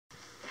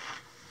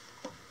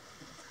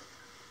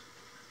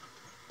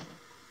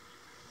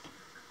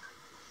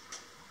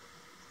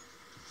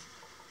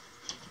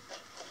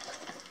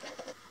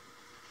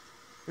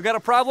We got a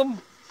problem?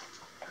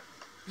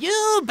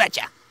 You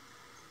betcha.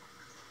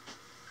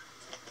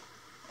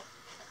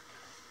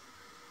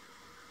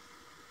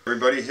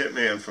 Everybody,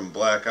 Hitman from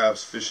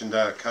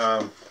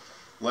blackopsfishing.com.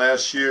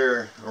 Last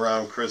year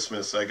around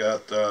Christmas I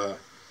got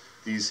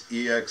these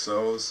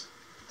EXOs,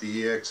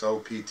 the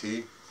EXO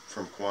PT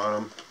from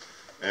Quantum,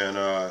 and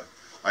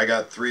I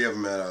got 3 of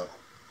them at a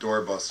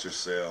doorbuster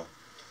sale,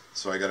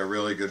 so I got a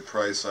really good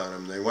price on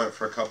them. They went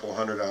for a couple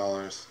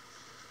 $100,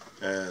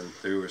 and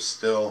they were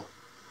still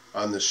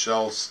on the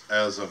shelves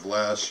as of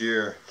last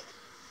year.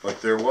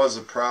 But there was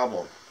a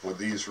problem with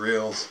these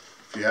reels.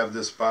 If you have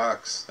this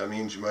box, that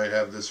means you might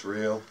have this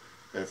reel,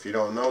 and if you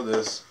don't know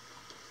this,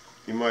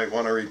 you might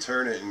want to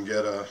return it and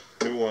get a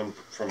new one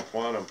from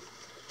Quantum.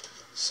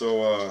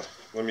 So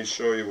let me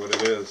show you what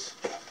it is,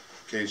 in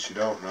case you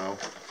don't know.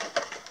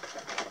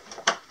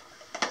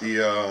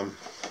 The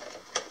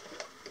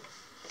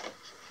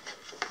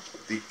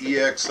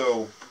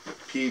EXO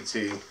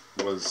PT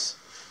was,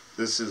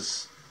 this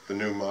is the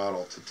new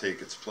model to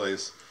take its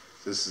place.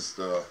 This is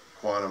the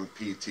Quantum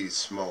PT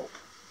Smoke,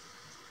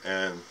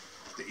 and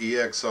the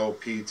EXO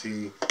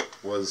PT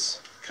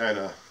was kind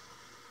of,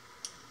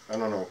 I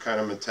don't know,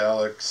 kind of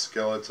metallic,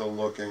 skeletal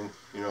looking,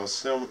 you know,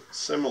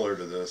 similar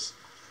to this,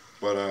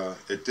 but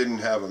it didn't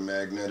have a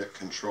magnetic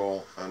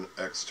control on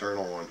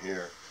external one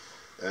here.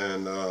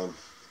 And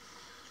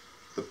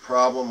the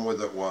problem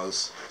with it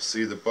was,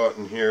 see the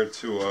button here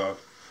to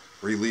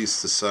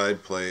release the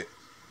side plate.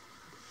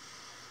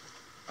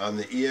 On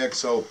the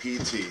EXO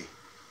PT,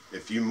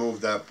 if you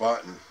move that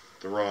button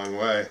the wrong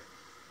way,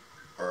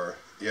 or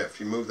yeah, if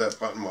you move that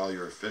button while you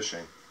were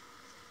fishing,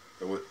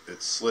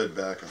 it slid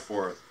back and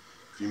forth.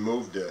 If you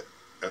moved it,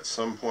 at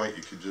some point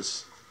you could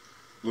just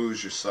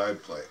lose your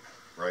side plate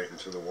right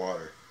into the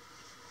water.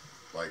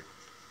 Like,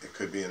 it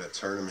could be in a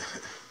tournament,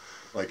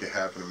 like it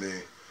happened to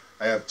me.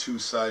 I have 2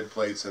 side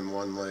plates in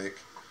one lake.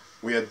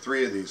 We had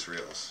 3 of these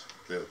reels,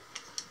 the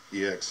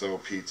EXO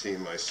PT.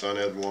 My son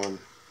had 1,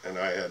 and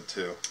I had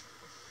 2.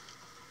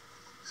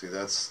 See,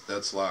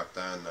 that's locked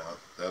on now.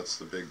 That's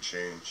the big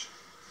change.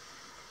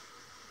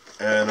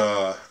 And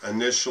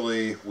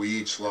initially, we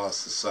each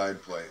lost the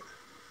side plate,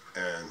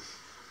 and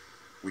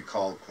we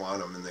called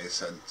Quantum, and they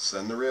said,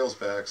 send the reels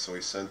back. So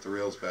we sent the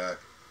reels back,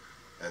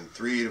 and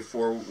 3 to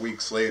 4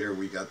 weeks later,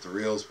 we got the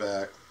reels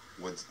back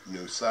with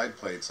new side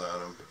plates on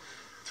them.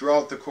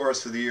 Throughout the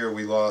course of the year,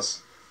 we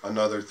lost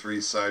another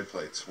 3 side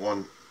plates,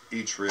 1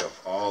 each reel.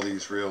 All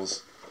these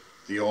reels,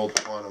 the old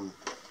Quantum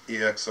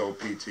EXO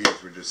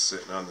PTs, were just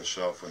sitting on the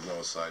shelf with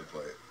no side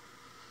plate.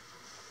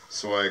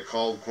 So I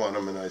called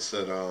Quantum and I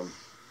said,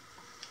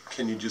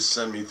 can you just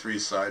send me 3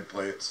 side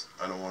plates?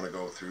 I don't want to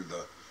go through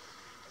the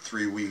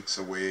 3 weeks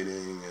of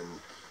waiting and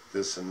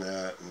this and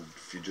that, and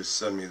if you just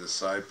send me the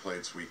side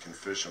plates, we can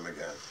fish them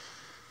again.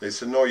 They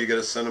said, no, you got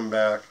to send them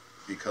back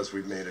because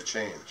we've made a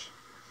change.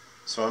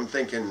 So I'm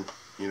thinking,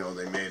 you know,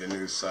 they made a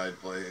new side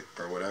plate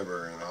or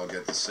whatever, and I'll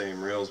get the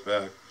same reels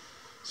back.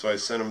 So I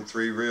sent them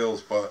 3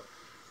 reels, but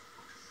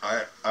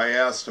I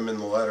asked them in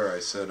the letter, I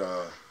said,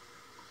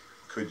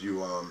 could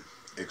you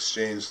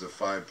exchange the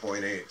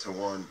 5.8 to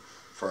 1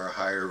 for a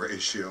higher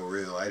ratio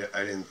reel? I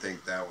didn't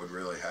think that would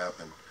really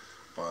happen,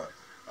 but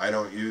I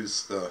don't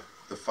use the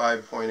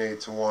 5.8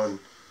 to 1.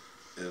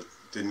 It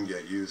didn't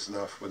get used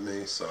enough with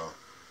me, so,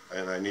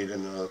 and I needed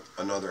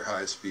another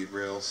high-speed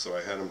reel, so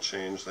I had them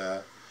change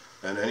that.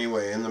 And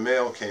anyway, in the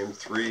mail came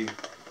 3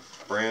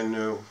 brand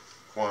new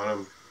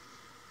Quantum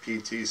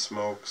PT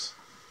smokes,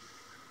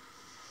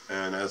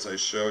 and as I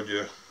showed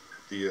you,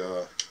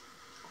 the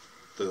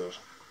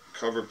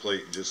cover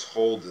plate, you just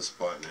hold this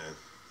button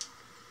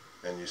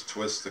in, and you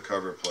twist the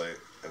cover plate,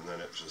 and then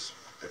it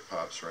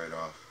pops right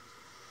off.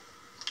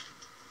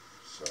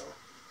 So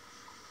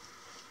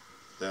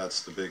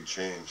that's the big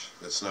change.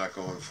 It's not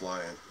going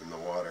flying in the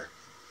water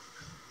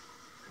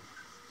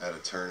at a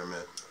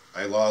tournament.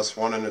 I lost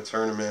 1 in a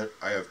tournament.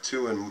 I have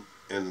 2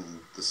 in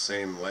the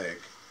same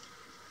lake,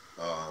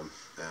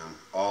 and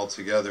all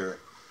together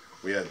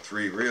we had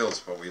 3 reels,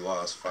 but we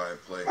lost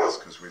 5 plates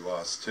because we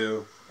lost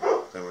 2,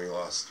 then we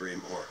lost 3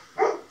 more.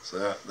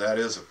 So that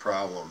is a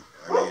problem.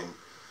 I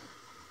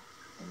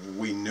mean,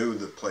 we knew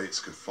the plates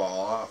could fall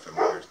off, and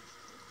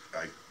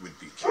I would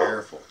be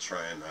careful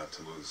trying not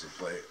to lose the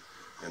plate,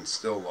 and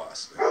still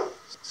lost it.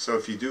 So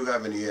if you do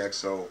have an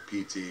EXO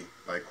PT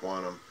by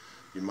Quantum,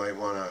 you might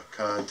want to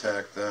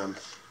contact them,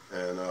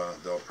 and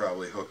they'll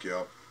probably hook you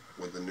up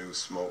with the new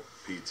Smoke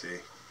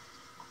PT.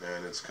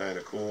 And it's kind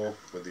of cool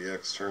with the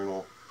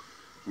external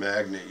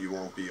magnet. You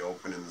won't be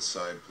opening the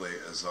side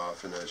plate as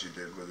often as you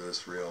did with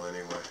this reel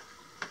anyway.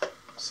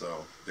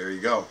 So there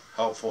you go.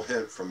 Helpful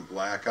hint from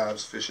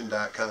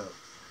blackopsfishing.com.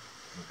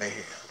 Bam.